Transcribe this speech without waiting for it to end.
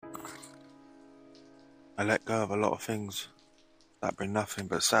I let go of a lot of things that bring nothing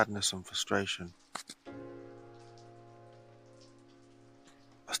but sadness and frustration.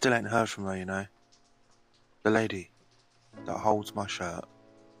 I still ain't heard from her, you know. The lady that holds my shirt.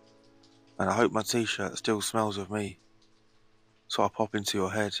 And I hope my t-shirt still smells of me. So I pop into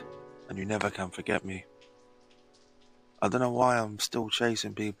your head and you never can forget me. I don't know why I'm still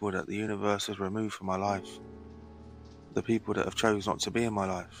chasing people that the universe has removed from my life. The people that have chose not to be in my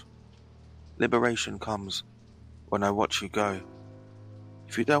life. Liberation comes when I watch you go.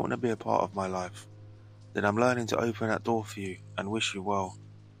 If you don't want to be a part of my life, then I'm learning to open that door for you and wish you well.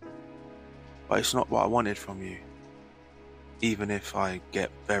 But it's not what I wanted from you, even if I get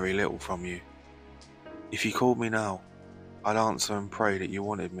very little from you. If you called me now, I'd answer and pray that you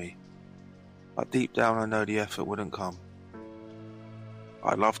wanted me. But deep down I know the effort wouldn't come.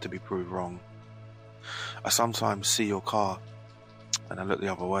 I'd love to be proved wrong. I sometimes see your car and I look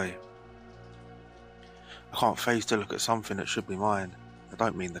the other way. I can't face to look at something that should be mine. I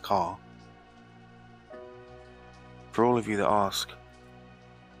don't mean the car. For all of you that ask,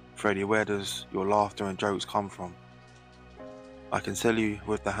 Freddie, where does your laughter and jokes come from? I can tell you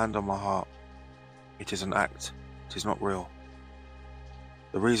with the hand on my heart, it is an act, it is not real.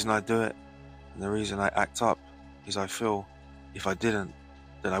 The reason I do it and the reason I act up is I feel if I didn't,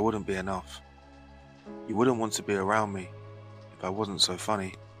 then I wouldn't be enough. You wouldn't want to be around me if I wasn't so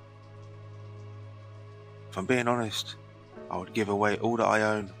funny. If I'm being honest, I would give away all that I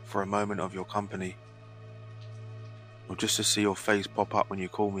own for a moment of your company. Or just to see your face pop up when you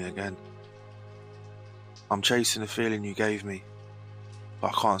call me again. I'm chasing the feeling you gave me,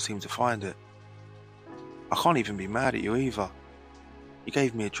 but I can't seem to find it. I can't even be mad at you either. You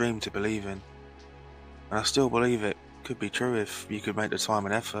gave me a dream to believe in, and I still believe it could be true if you could make the time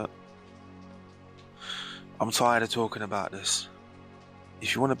and effort. I'm tired of talking about this.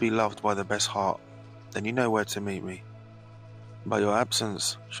 If you want to be loved by the best heart, then you know where to meet me. But your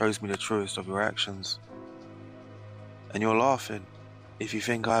absence shows me the truest of your actions. And you're laughing if you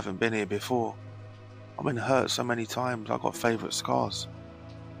think I haven't been here before. I've been hurt so many times, I've got favourite scars.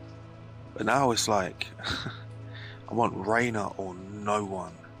 But now it's like, I want Raina or no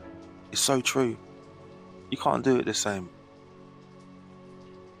one. It's so true. You can't do it the same.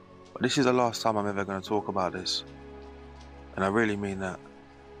 But this is the last time I'm ever going to talk about this. And I really mean that.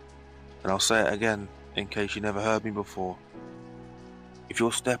 And I'll say it again, in case you never heard me before. If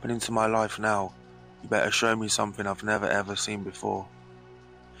you're stepping into my life now, you better show me something I've never ever seen before.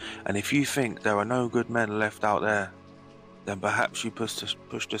 And if you think there are no good men left out there, then perhaps you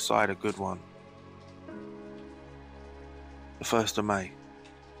pushed aside a good one. The 1st of May.